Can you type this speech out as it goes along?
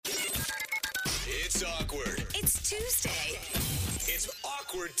It's awkward. It's Tuesday. It's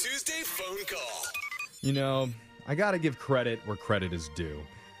Awkward Tuesday phone call. You know, I gotta give credit where credit is due.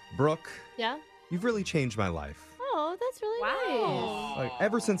 Brooke, Yeah? you've really changed my life. Oh, that's really nice. Like,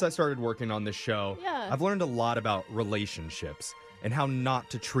 ever since I started working on this show, Yeah. I've learned a lot about relationships and how not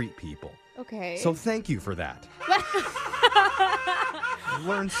to treat people. Okay. So thank you for that. I've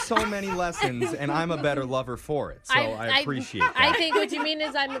learned so many lessons, and I'm a better lover for it. So I appreciate that. I think what you mean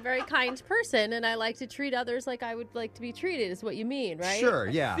is I'm a very kind person, and I like to treat others like I would like to be treated, is what you mean, right? Sure,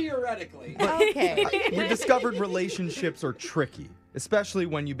 yeah. Theoretically. Okay. We discovered relationships are tricky, especially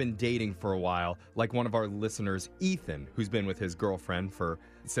when you've been dating for a while, like one of our listeners, Ethan, who's been with his girlfriend for,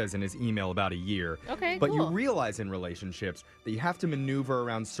 it says in his email, about a year. Okay, But you cool. realize in relationships that you have to maneuver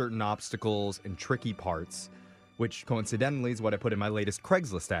around certain obstacles and tricky parts, which coincidentally is what I put in my latest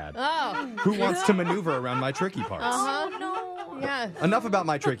Craigslist ad. Oh. Who wants to maneuver around my tricky parts? Uh-huh. No. Yeah. Enough about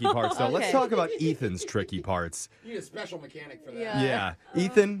my tricky parts, though. Let's Okay. talk about Ethan's tricky parts. You need a special mechanic for that. Yeah. Yeah.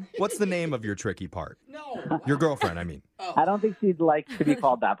 Ethan, what's the name of your tricky part? No. Your girlfriend, I mean. I don't think she'd like to be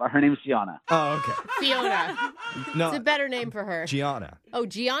called that, but her name's Gianna. Oh, okay. Fiona. No, It's a better name for her. Gianna. Oh,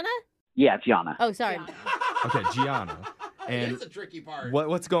 Gianna? Yeah, Gianna. Oh, sorry. Okay, Gianna. It And is a tricky part.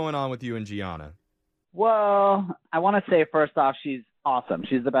 what's going on with you and Gianna? Well, I want to say first off, she's awesome.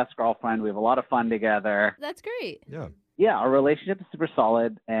 She's the best girlfriend. We have a lot of fun together. That's great. Yeah. Yeah, our relationship is super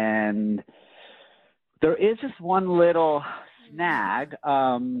solid, and there is just one little snag.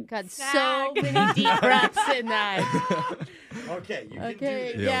 Got so many deep breaths in that. Okay, you can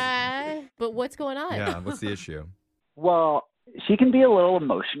Okay. do this. Yeah. But what's going on? Yeah, what's the issue? Well, she can be a little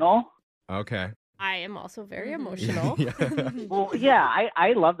emotional. Okay. I am also very emotional. Yeah. Well, yeah,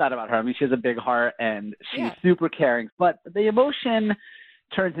 I love that about her. I mean, she has a big heart, and she's Yeah. super caring. But the emotion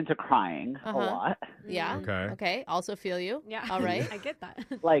turns into crying a Uh-huh. lot. Yeah. Okay. Okay. Also feel you. Yeah. All right. I get that.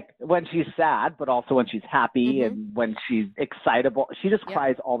 Like when she's sad, but also when she's happy Mhm. and when she's excitable. She just Yep.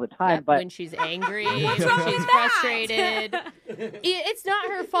 cries all the time. Yep, But when she's angry, when What's she's wrong with frustrated. It's not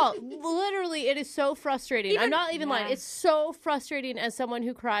her fault. Literally, it is so frustrating. I'm not even lying. yeah. It's so frustrating as someone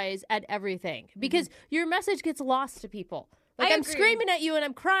who cries at everything because your message gets lost to people. Like, I I'm agree. screaming at you and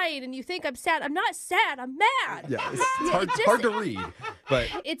I'm crying and you think I'm sad. I'm not sad. I'm mad. Yeah, it's hard, just- hard to read. But,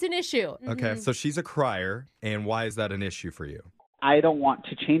 It's an issue. okay, so she's a crier, and why is that an issue for you? I don't want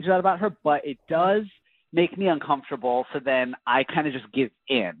to change that about her, but it does make me uncomfortable. So then I kind of just give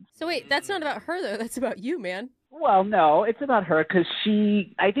in. So wait, that's not about her though. That's about you, man. Well, no, it's about her because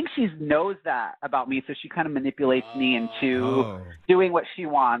I think she knows that about me. So she kind of manipulates me into Oh. doing what she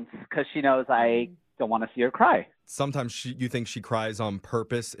wants because she knows I don't want to see her cry. Sometimes you think she cries on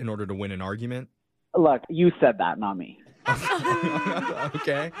purpose in order to win an argument? Look, you said that, not me.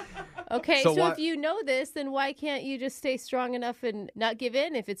 Okay. Okay, So so why- if you know this, then why can't you just stay strong enough and not give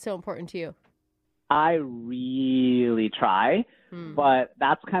in if it's so important to you? I really try, Hmm. but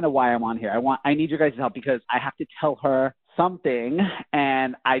that's kind of why I'm on here. I need your guys' help because I have to tell her something,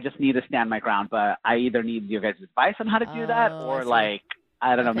 and I just need to stand my ground. But I either need your guys' advice on how to do that, Oh, I or see. like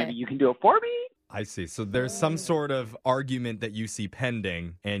I don't know, Okay. maybe you can do it for me. I see. So there's some sort of argument that you see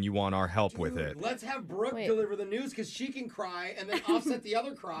pending, and you want our help with Dude, it. Let's have Brooke Wait. deliver the news because she can cry and then offset the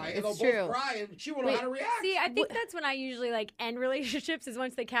other cry, and they'll It's true. both cry, and she won't know Wait, how to react. See, I think that's when I usually like end relationships is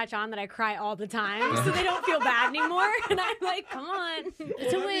once they catch on that I cry all the time, so they don't feel bad anymore. And I'm like, come on. Well,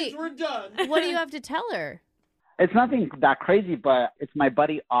 So that means wait. we're done. What do you have to tell her? It's nothing that crazy, but it's my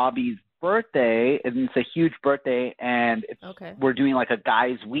buddy Abby's birthday, and it's a huge birthday, and Okay. we're doing like a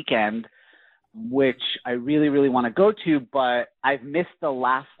guys' weekend, which I really, really want to go to, but I've missed the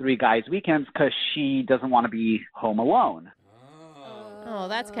last 3 guys' weekends because she doesn't want to be home alone. Oh,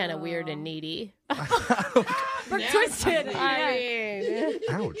 that's kind of weird and needy. Brooke twisted. I mean,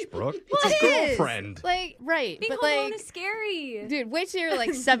 Ouch, Brooke. Well, It's his it is. girlfriend. Like, right. Being but home alone like, is scary. dude, wait till you're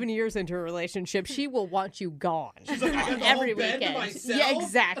like 7 years into a relationship. She will want you gone. like, I got the every whole bed to weekend. myself? Yeah,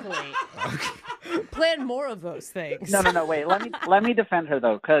 exactly. Plan more of those things. No, wait. Let me defend her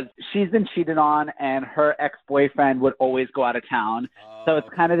though, because she's been cheated on, and her ex-boyfriend would always go out of town, so it's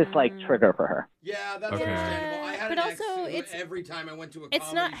kind of this like trigger for her. Yeah, that's Okay. understandable. I had But an ex also, who, it's- every time I went to a It's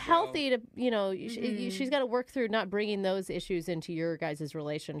comedy not show- healthy to, she's got to work through not bringing those issues into your guys'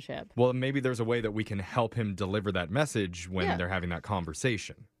 relationship. Well, maybe there's a way that we can help him deliver that message when Yeah. they're having that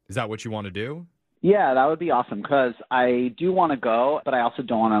conversation. Is that what you want to do? Yeah, that would be awesome because I do want to go, but I also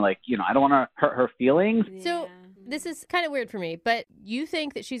don't want to I don't want to hurt her feelings. So this is kind of weird for me, but you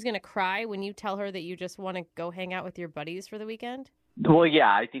think that she's going to cry when you tell her that you just want to go hang out with your buddies for the weekend? Well, yeah,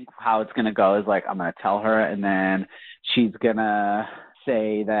 I think how it's going to go is like I'm going to tell her, and then she's going to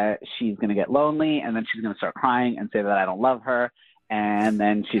say that she's going to get lonely, and then she's going to start crying and say that I don't love her. and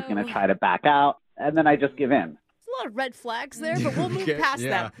then she's going to try to back out, and then I just give in. There's a lot of red flags there, but we'll move Okay, past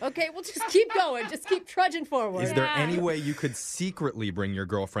yeah. them. Okay, we'll just keep going. Just keep trudging forward. Is there any way you could secretly bring your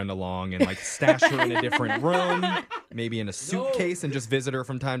girlfriend along and like stash her in a different room, maybe in a suitcase, and just visit her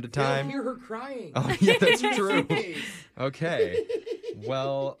from time to They'll time? hear her crying. Oh, yeah, that's true. Suitcase. Okay.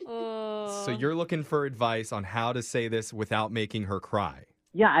 Well, so you're looking for advice on how to say this without making her cry.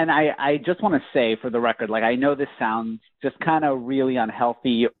 Yeah, and I just want to say for the record, like I know this sounds just kind of really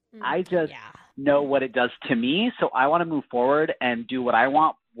unhealthy. I just know what it does to me, so I want to move forward and do what I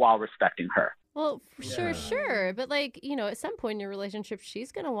want while respecting her. Well, sure. But, like, you know, at some point in your relationship,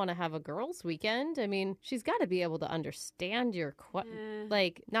 she's going to want to have a girls' weekend. I mean, she's got to be able to understand your,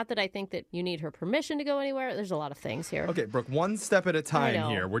 like, not that I think that you need her permission to go anywhere. There's a lot of things here. Okay, Brooke, one step at a time know.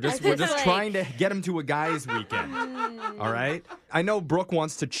 here. We're just I just, like- trying to get him to a guy's weekend. All right? I know Brooke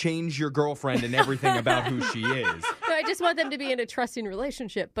wants to change your girlfriend and everything about who she is. No, I just want them to be in a trusting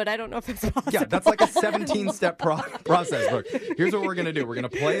relationship, but I don't know if it's possible. Yeah, that's like a 17-step process, Brooke. Here's what we're going to do. We're going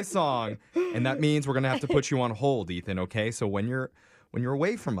to play a song, and that means we're going to have to put you on hold, Ethan, okay? So when you're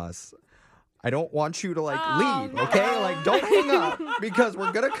away from us, I don't want you to, like, leave, okay? Like, don't hang up, because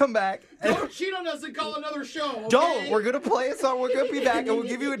we're going to come back. And Don't cheat on us and call another show. Okay? don't. We're going to play a song. We're going to be back, and we'll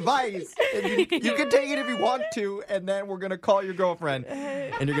give you advice. And you can take it if you want to, and then we're going to call your girlfriend,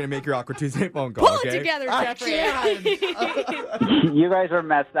 and you're going to make your Awkward Tuesday phone call, Pull okay? it together, I Jeffrey. can't. You guys are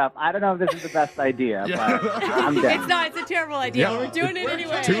messed up. I don't know if this is the best idea, but I'm down. It's not. It's a terrible idea. Yeah. We're doing it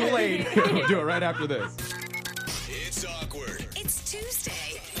anyway. Too late. We'll do it right after this. It's awkward. It's Tuesday.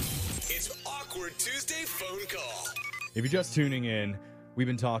 It's Awkward Tuesday phone call. If you're just tuning in, we've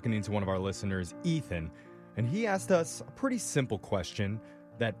been talking to one of our listeners, Ethan, and he asked us a pretty simple question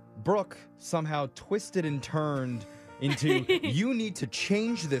that Brooke somehow twisted and turned into, you need to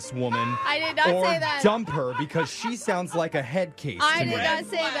change this woman I did not or say that. dump her because she sounds like a head case I to did me. not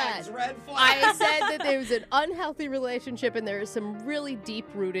say that. Red I flags. said that there was an unhealthy relationship and there are some really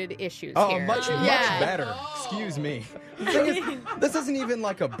deep-rooted issues Oh, here. much Yeah. better. Excuse me. The thing is, this isn't even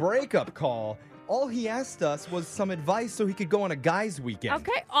like a breakup call. All he asked us was some advice so he could go on a guy's weekend.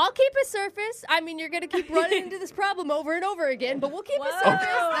 Okay, I'll keep it surface. I mean, you're going to keep running into this problem over and over again, but we'll keep it Whoa. surface.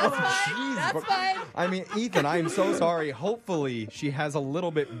 Oh, That's fine. jeez, That's but- fine. I mean, Ethan, I am so sorry. Hopefully, she has a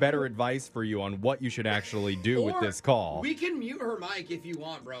little bit better advice for you on what you should actually do with Or this call. We can mute her mic if you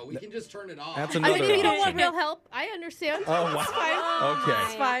want, bro. We can just turn it off. That's I mean, if another you don't want option. real help, I understand. Oh, wow. That's fine. Okay.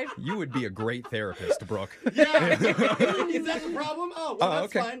 It's fine. You would be a great therapist, Brooke. Yeah. Is that the problem? Oh, well, Oh,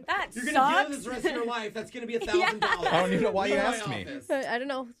 that's okay. fine. That You're going to deal sucks. with this the rest of your life. That's going to be $1,000. I don't even know why you Leave my asked me. office. I don't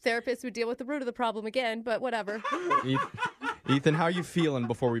know. Therapists would deal with the root of the problem again, but whatever. Ethan, how are you feeling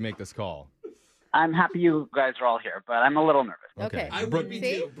before we make this call? I'm happy you guys are all here, but I'm a little nervous. Okay. I Brooke- would be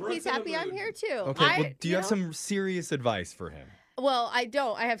See? too. Brooke's He's in the happy I'm mood. here too. Okay, well, do you have know- some serious advice for him? Well, I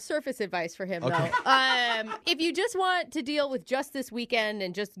don't. I have surface advice for him, Okay. though. If you just want to deal with just this weekend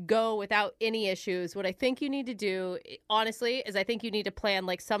and just go without any issues, what I think you need to do, honestly, is I think you need to plan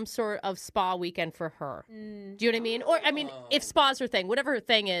like some sort of spa weekend for her. Do you know what I mean? Or, I mean, if spa's her thing, whatever her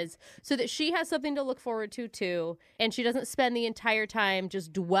thing is, so that she has something to look forward to, too, and she doesn't spend the entire time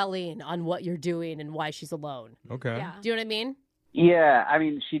just dwelling on what you're doing and why she's alone. Okay. Yeah. Do you know what I mean? Yeah, I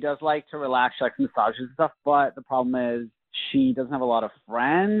mean, she does like to relax, she likes massages and stuff, but the problem is she doesn't have a lot of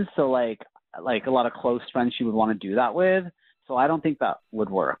friends, so like a lot of close friends she would want to do that with. So I don't think that would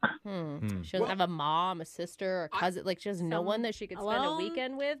work. She doesn't have a mom, a sister, or a cousin. Like, she has no one that she could spend a alone?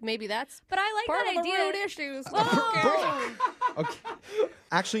 weekend with. Maybe that's But I like part that of the idea. root issues. Okay.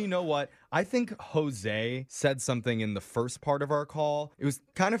 Actually, you know what? I think Jose said something in the first part of our call. It was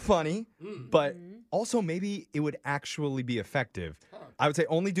kind of funny, but also maybe it would actually be effective. I would say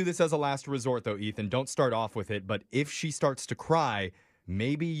only do this as a last resort, though, Ethan. Don't start off with it. But if she starts to cry,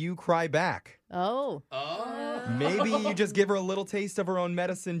 maybe you cry back. Oh. Maybe you just give her a little taste of her own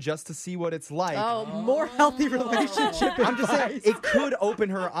medicine just to see what it's like. Oh, more healthy relationship. I'm just saying, it could open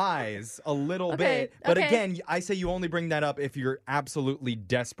her eyes a little Okay, bit. But okay. again, I say you only bring that up if you're absolutely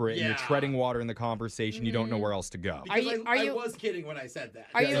desperate and you're Yeah. treading water in the conversation. You don't know where else to go. Because you- I you- was kidding when I said that.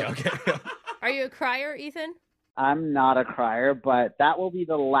 Are you Yeah, okay. are you a crier, Ethan? I'm not a crier, but that will be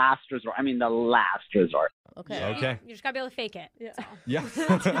the last resort. I mean, the last resort. Okay. Okay. You just gotta be able to fake it. Yeah.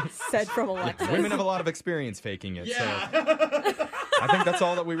 Yeah. Said from Alexis. Women have a lot of experience faking it. Yeah. So I think that's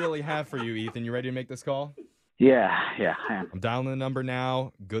all that we really have for you, Ethan. You ready to make this call? Yeah, I am. I'm dialing the number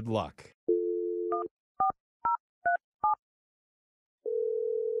now. Good luck.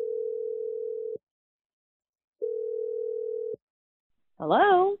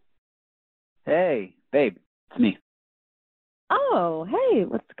 Hello? Hey, babe, it's me. Oh, hey,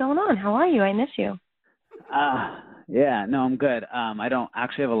 what's going on? How are you? I miss you. Yeah, no, I'm good. I don't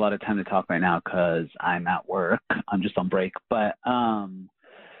actually have a lot of time to talk right now because I'm at work. I'm just on break. But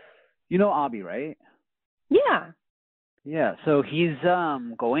you know Abby, right? Yeah. Yeah. So he's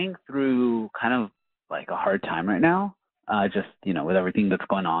going through kind of like a hard time right now. Just with everything that's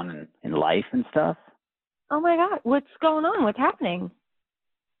going on in life and stuff. Oh my God. What's going on? What's happening?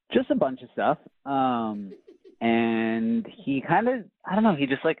 Just a bunch of stuff. And he kind of, I don't know, he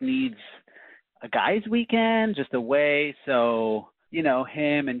just like needs a guy's weekend, just away. So,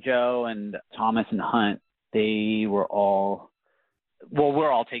 him and Joe and Thomas and Hunt, we're all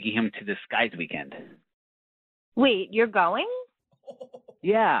taking him to this guy's weekend. Wait, you're going?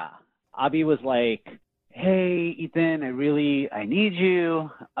 Yeah. Abby was like, hey, Ethan, I need you.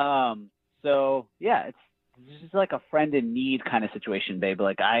 So yeah, it's just like a friend in need kind of situation, babe.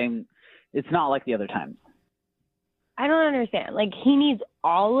 Like it's not like the other times. I don't understand. Like, he needs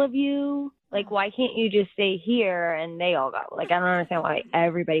all of you. Like, why can't you just stay here and they all go? Like, I don't understand why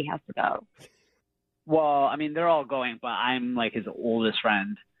everybody has to go. Well, I mean, they're all going, but I'm like his oldest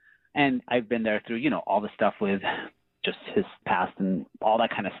friend. And I've been there through, all the stuff with just his past and all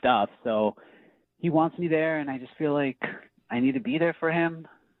that kind of stuff. So he wants me there, and I just feel like I need to be there for him.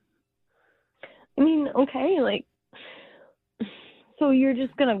 I mean, okay, like, so you're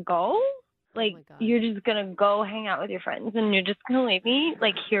just going to go? Like, you're just going to go hang out with your friends, and you're just going to leave me,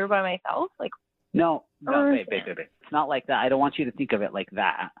 like, here by myself? Like, No, babe. It's not like that. I don't want you to think of it like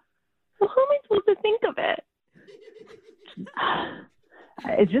that. well, how am I supposed to think of it?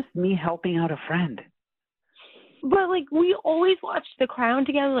 It's just me helping out a friend. But, like, we always watch The Crown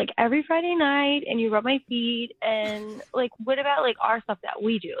together, like, every Friday night, and you rub my feet, and, like, what about, like, our stuff that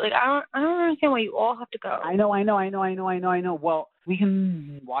we do? Like, I don't understand why you all have to go. I know. Well, we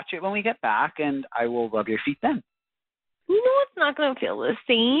can watch it when we get back, and I will rub your feet then. You know it's not going to feel the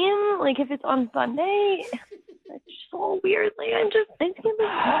same, like, if it's on Sunday. It's so weird. Like, I can't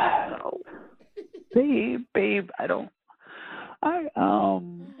believe it. Babe, I don't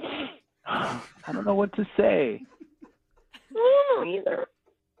know what to say. I don't know either.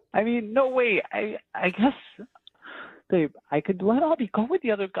 I mean, no way. I guess, babe, I could let Abby go with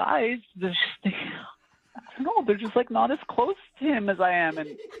the other guys. I don't know. They're just like not as close to him as I am, and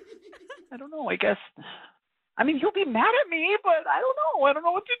I don't know. I guess. I mean, he'll be mad at me, but I don't know. I don't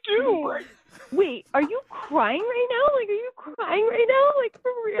know what to do. Wait, are you crying right now? Like, are you crying right now? Like,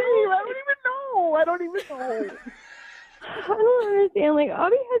 for real? I don't even know. I don't understand. Like,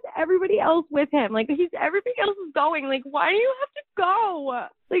 Abby has everybody else with him. Like, everybody else is going. Like, why do you have to go?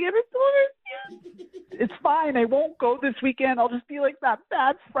 Like, I just don't understand. It's fine. I won't go this weekend. I'll just be like that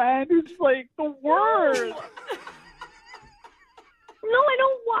bad friend who's like the worst. No, I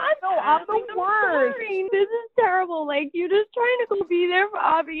don't want No, that. I'm the Like, worst. sorry. This is terrible. Like, you're just trying to go be there for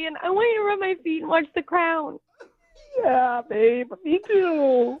Abby, and I want you to rub my feet and watch The Crown. Yeah, babe. Me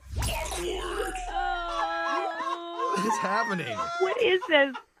too. What is happening? What is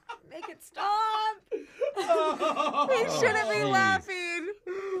this? Make it stop. He shouldn't be Jeez. laughing.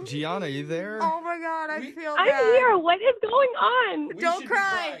 Gianna, you there? Oh my God, I feel I'm bad. here. What is going on? We Don't should be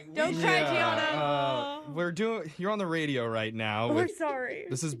cry. crying. Don't We cry, should be Gianna. crying. You're on the radio right now. We're With, sorry.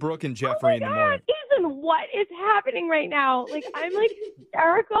 this is Brooke and Oh Jeffrey my in the God, morning. Ethan, what is happening right now? Like, I'm like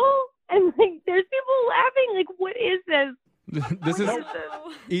hysterical, and like there's people laughing. Like, what is this? This is What is this?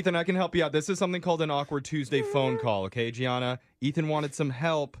 Ethan. I can help you out. This is something called an awkward Tuesday phone call. Okay, Gianna. Ethan wanted some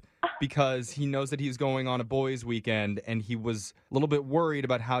help because he knows that he's going on a boys' weekend, and he was a little bit worried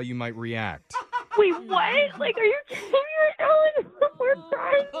about how you might react. Wait, what? Like, are you kidding me right now? Like, we're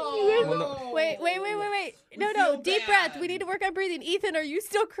crying. Well, no- Wait. No, deep breath. We need to work on breathing. Ethan, are you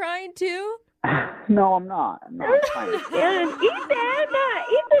still crying too? No, I'm not. I'm not fine. Ethan,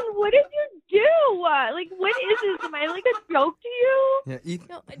 what did you do? Like, what is this? Am I like a joke to you? Yeah,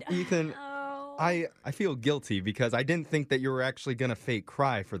 No, Ethan. Oh. I feel guilty because I didn't think that you were actually gonna fake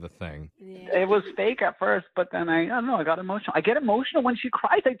cry for the thing. It was fake at first, but then I don't know. I got emotional. I get emotional when she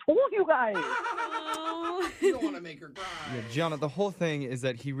cries. I told you guys. You don't want to make her cry. Yeah, Gianna, the whole thing is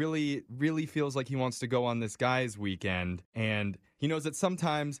that he really, really feels like he wants to go on this guy's weekend, and he knows that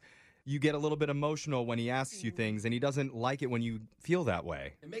sometimes you get a little bit emotional when he asks you things, and he doesn't like it when you feel that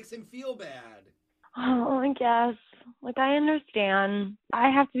way. It makes him feel bad. Oh, I guess. Like, I understand. I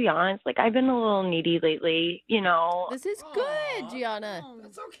have to be honest. Like, I've been a little needy lately, you know. This is good, Aw. Gianna.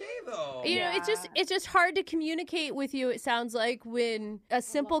 That's okay though. You know, it's just hard to communicate with you. It sounds like when a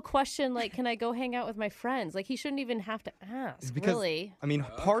simple question like, "Can I go hang out with my friends?" Like he shouldn't even have to ask. Because, Really. I mean,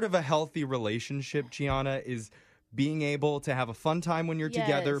 part of a healthy relationship, Gianna, is being able to have a fun time when you're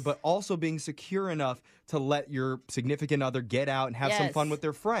together, Yes. but also being secure enough to let your significant other get out and have some Yes. fun with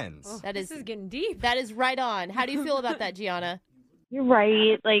their friends. That This is getting deep. That is right on. How do you feel about that, Gianna? You're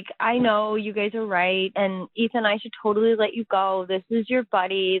right. Like, I know you guys are right. And Ethan, I should totally let you go. This is your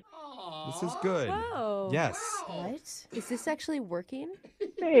buddy. This is good. Whoa. Yes. What? Is this actually working?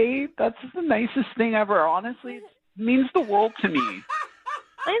 Hey, that's the nicest thing ever. Honestly, it means the world to me.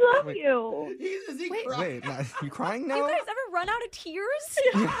 I love Wait. you. Is he crying? Wait, you crying now? You guys ever run out of tears?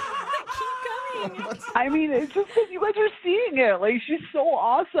 Keep coming. I mean, it's just because you guys are seeing it. Like, she's so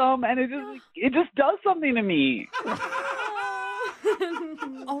awesome, and it just does something to me.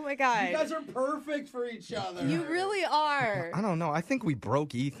 Oh my You god. guys are perfect for each other. You really are. I don't know. I think we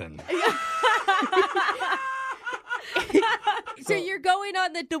broke Ethan. So you're going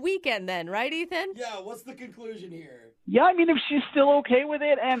on the weekend then, right, Ethan? Yeah, what's the conclusion here? Yeah, I mean, if she's still okay with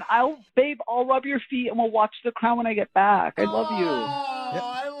it, and I'll rub your feet, and we'll watch The Crown when I get back. I love you. Oh,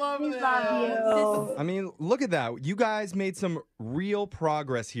 I love this. Love you. I mean, look at that. You guys made some real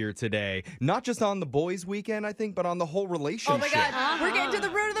progress here today. Not just on the boys' weekend, I think, but on the whole relationship. Oh my god. We're getting to the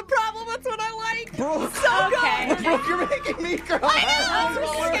root of the problem. That's what I like. Brooke, Okay. Brooke, you're making me cry.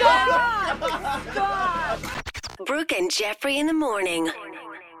 Stop. Brooke and Jeffrey in the morning.